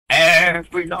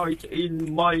Every night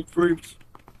in my dreams,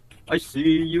 I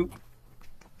see you,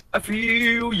 I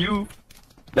feel you.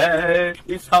 That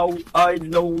is how I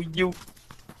know you.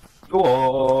 Go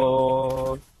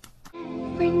on.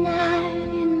 Every night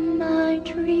in my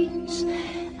dreams,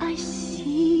 I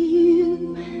see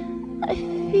you, I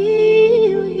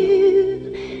feel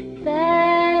you.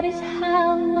 That is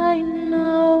how I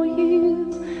know you.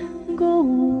 Go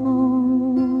on.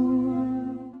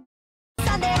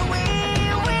 Sunday we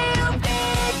will be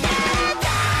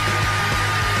together.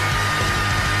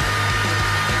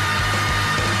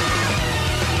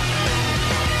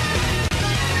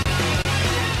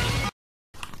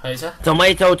 係啫。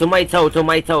 Tomato, tomato,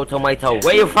 tomato, tomato.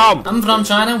 Where you from? I'm from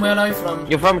China. Where are you from?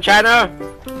 You from China?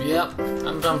 Yep,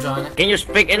 I'm from China. Can you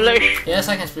speak English? Yes,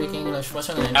 I can speak English. What's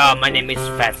your name? My name is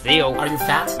Fazio. Are you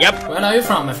fat? Yep. Where are you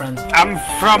from, my friend? I'm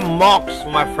from Mox,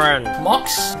 my friend.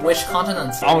 Mox? Which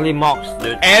continent? Only Mox,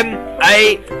 dude.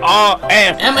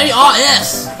 M-A-R-S.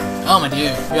 M-A-R-S! Oh my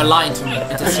dude, you're lying to me.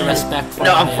 It is disrespect for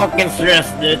No, I'm me. fucking serious,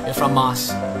 dude. You're from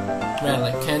Mars.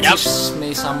 Really? Can you Yep. teach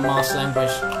me some Mars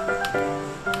language?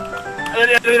 I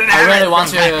really want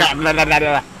to...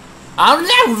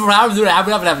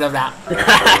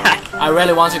 I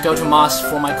really want to go to Mars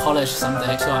for my college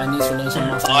someday, so I need to learn some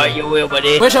Mars language. You will,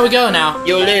 buddy. Where shall we go now?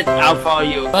 You lead, I'll follow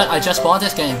you. But I just bought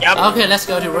this game. Yep. Okay, let's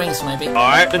go to rings maybe.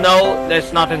 Alright, no,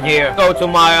 there's nothing here. Go to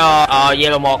my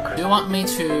yellow mock. Do you want me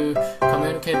to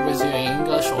communicate with you in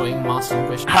English or in Mars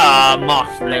language?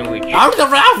 Mox language.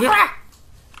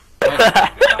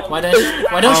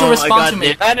 Why don't you respond to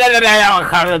me?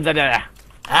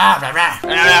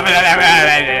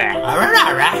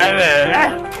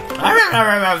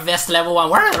 Vest level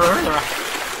 1. I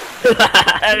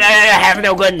have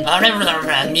no gun.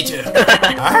 Me too.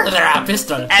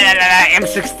 Pistol.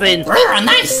 M16.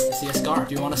 Nice. See a scar?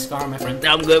 Do you want a scar, my friend?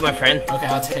 I'm good, my friend. Okay,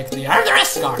 I'll take the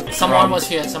scar. Someone was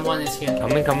here. Someone is here.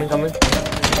 Coming.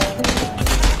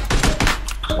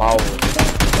 Wow.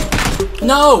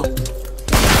 No.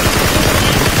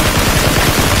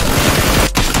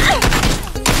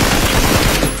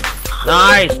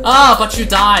 Nice. Ah, but you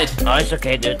died. Oh, it's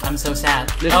okay, dude. I'm so sad.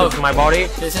 This is my body.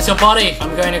 This is your body.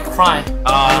 I'm going to cry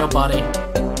on your body.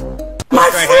 My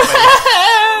right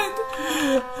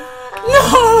friend!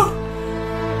 No!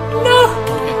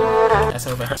 Okay, that's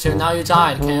over. So now you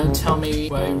died. Can you tell me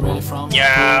where you're really from?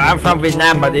 Yeah, I'm from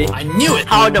Vietnam, buddy. I knew it!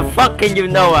 How the fuck can you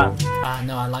know?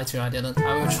 No, I lied to you. I didn't.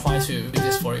 I will try to do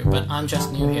this for you, but I'm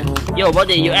just new here. Yo,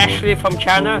 buddy, you actually from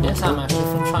China? Yes, I'm actually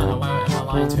from China. Why am I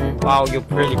lying to you? Wow, you're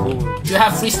pretty cool. Do you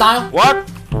have freestyle? What?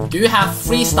 Do you have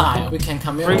freestyle? We can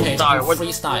communicate Freestyle? with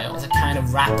freestyle. It's a kind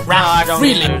of rap. No, I don't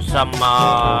freely. do some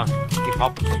hip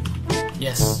hop.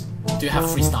 Yes. Do you have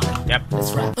freestyle? Yep.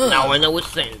 It's rap. Now when I was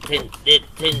saying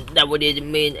that would it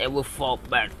mean it will fall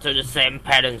back to the same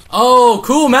patterns. Oh,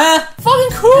 cool, man!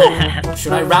 Fucking cool!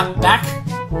 Should I rap back?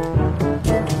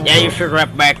 Yeah, you should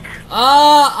rap back.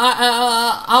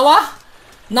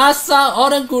 Nasa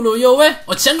orang gulu yo we.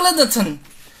 O chengla den ten.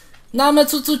 Nama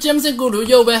tutu jemse gulu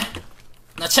yo we.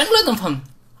 Na chengla den pum.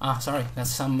 Ah, sorry, that's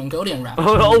some Mongolian rap.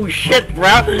 Oh shit,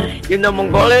 bro. You know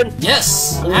Mongolian?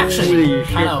 Yes, actually, Holy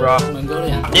shit, I know bro.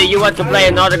 Mongolian. Do you want to play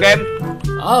another game?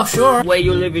 Oh, sure. Where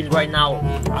you living right now?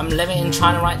 I'm living in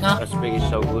China right now. That speak is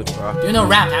so good, bro. Do you know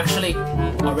rap actually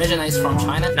originates from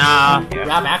China? Nah.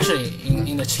 Rap actually,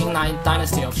 in the Qing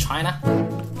dynasty of China,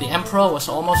 the emperor was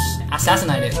almost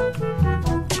assassinated.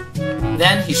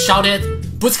 Then he shouted,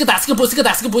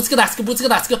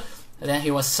 and then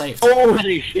he was saved.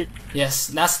 Holy shit. Yes,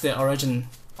 that's the origin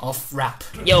of rap.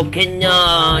 Yo, can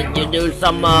you do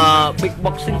some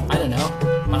beatboxing? I don't know,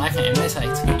 but I can imitate.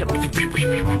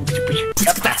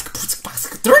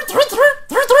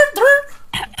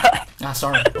 Ah,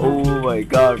 sorry. Oh my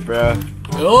god, bro.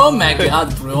 Oh my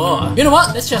god, bro. You know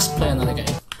what? Let's just play another game.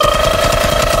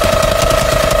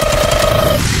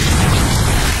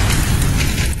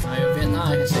 Vietnam,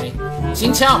 I can say.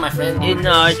 Xin chao, my friend. In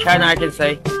China, I can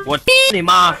say, what ni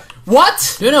ma?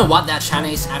 What? Do you know what that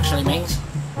Chinese actually means?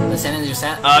 The sentence you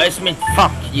said? It means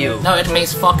fuck you. No, it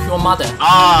means fuck your mother.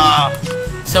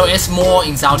 So it's more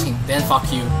insulting than fuck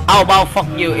you. How about fuck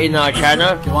you in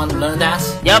China? You want to learn that?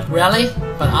 Yep. Really?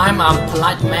 But I'm a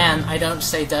polite man. I don't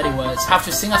say dirty words. Have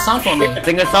to sing a song for me.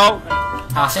 Sing a song?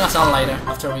 I'll sing a song later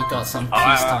after we got some peace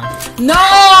Alright. time. No!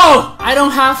 I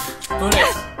don't have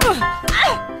bullets.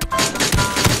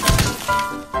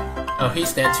 Oh,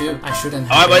 he's dead too. I shouldn't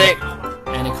have Alright,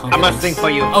 any buddy. confidence. I must sing for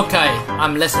you. Okay,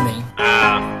 I'm listening.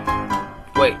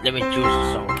 Wait, let me choose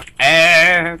a song.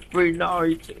 Every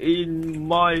night in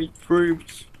my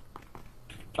dreams,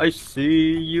 I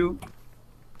see you,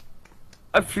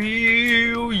 I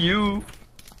feel you.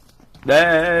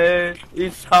 That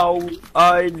is how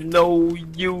I know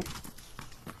you.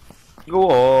 Go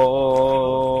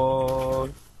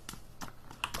on.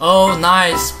 Oh,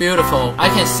 nice, beautiful. I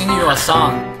can sing you a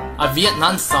song. A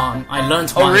Vietnam song I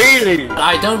learned once. Oh, really? But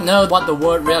I don't know what the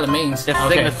word really means. Just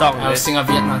sing a song, I'll then. sing a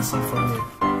Vietnam song for you.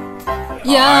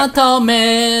 丫头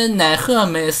妹奈何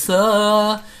美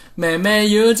色，妹妹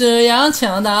有这样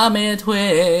强大美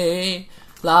腿。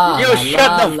La You la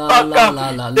shut the la fuck la up.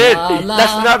 la la Dude, la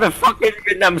that's la. not a fucking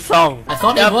Vietnam song. I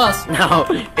thought it was. No,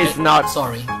 it's not.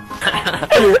 Sorry.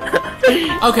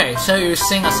 Okay, so you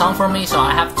sing a song for me, so I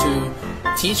have to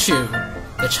teach you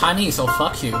the Chinese or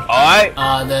fuck you. Alright.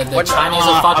 The What the- Chinese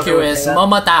or fuck okay, you okay, is yeah.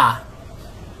 Mama Da.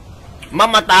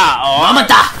 Mama da. Mama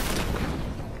Da.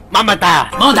 Mama da.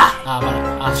 Mama Da.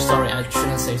 But sorry, I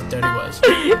shouldn't say dirty words.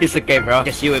 It's okay, bro.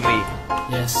 Just you and me.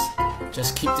 Yes.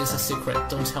 Just keep this a secret.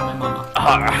 Don't tell my mama.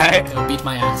 Alright. They'll beat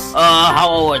my ass. How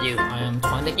old are you? I am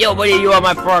 20. Yo, buddy, you are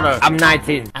my brother. I'm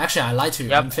 19. Actually, I lied to you.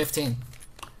 Yep. I'm 15.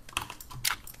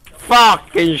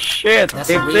 Fucking shit. That's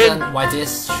the 15? reason why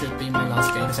this should be my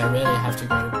last game, because I really have to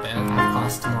go to bed. I have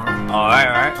class tomorrow.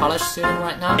 Alright. College student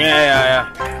right now?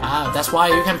 Yeah. That's why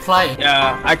you can play.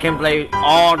 Yeah, I can play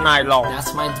all night long.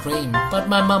 That's my dream. But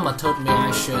my mama told me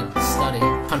I should study,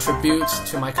 contribute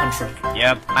to my country.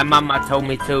 Yep, my mama told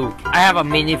me too. I have a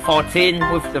mini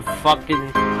 14 with the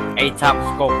fucking 8-top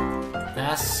scope.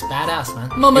 That's badass, man.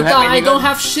 Mama, You have I any don't gun?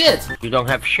 have shit. You don't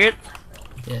have shit?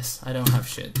 Yes, I don't have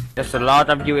shit. There's a lot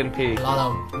of UMP. A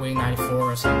lot of Wing 94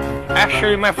 or something.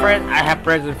 Actually, my friend, I have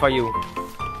present for you.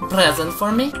 Present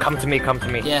for me? Come to me, come to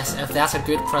me. Yes, if that's a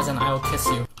good present, I will kiss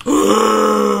you.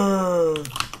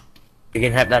 You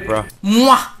can have that, bro.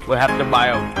 Mwah! We'll have to buy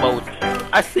a boat.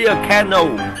 I see a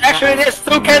canoe. Actually, there's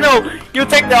 2 canoe. You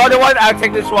take the other one, I'll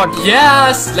take this one.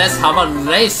 Yes, let's have a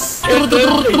race. This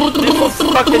is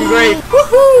fucking great.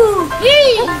 Woohoo!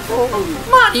 Yee!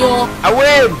 Mario! I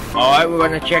win. Alright, we're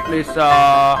gonna check this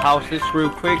houses real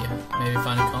quick. Yeah, maybe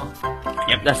find a call.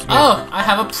 Yep, that's me. Oh, I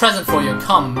have a present for you.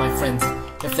 Come, my friend.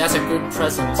 If that's a good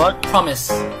present, What?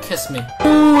 promise, kiss me.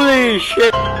 Holy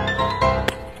shit.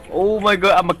 Oh my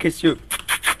god, I'ma kiss you.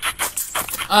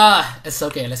 It's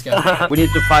okay, let's go. We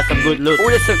need to find some good loot. Oh,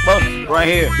 there's a bus right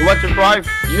here. You want to drive?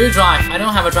 You drive. I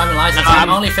don't have a driving license. I'm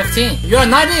only 15. You're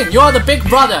 19. You're the big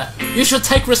brother. You should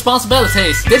take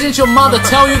responsibilities. Didn't your mother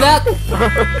tell you that?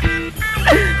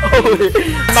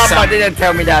 Mama didn't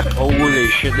tell me that. Holy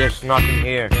shit, there's nothing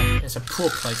here. It's a pool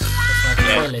place. It's like a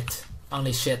toilet.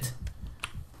 Only shit.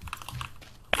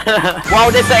 Wow,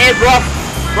 there's an airdrop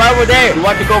right over there. You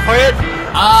want to go for it?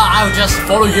 I'll just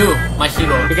follow you, my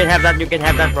hero. You can have that,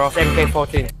 bro. It's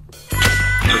MK14.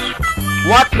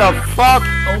 What the fuck?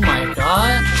 Oh my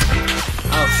god.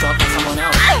 Oh, shot by someone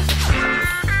else.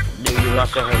 Dude, you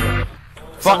lost your helmet.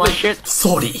 Fuck Someone- this shit.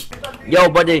 Sorry. Yo,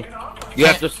 buddy. You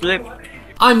have to sleep.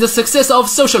 I'm the successor of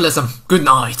socialism. Good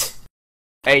night.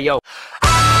 Hey, yo.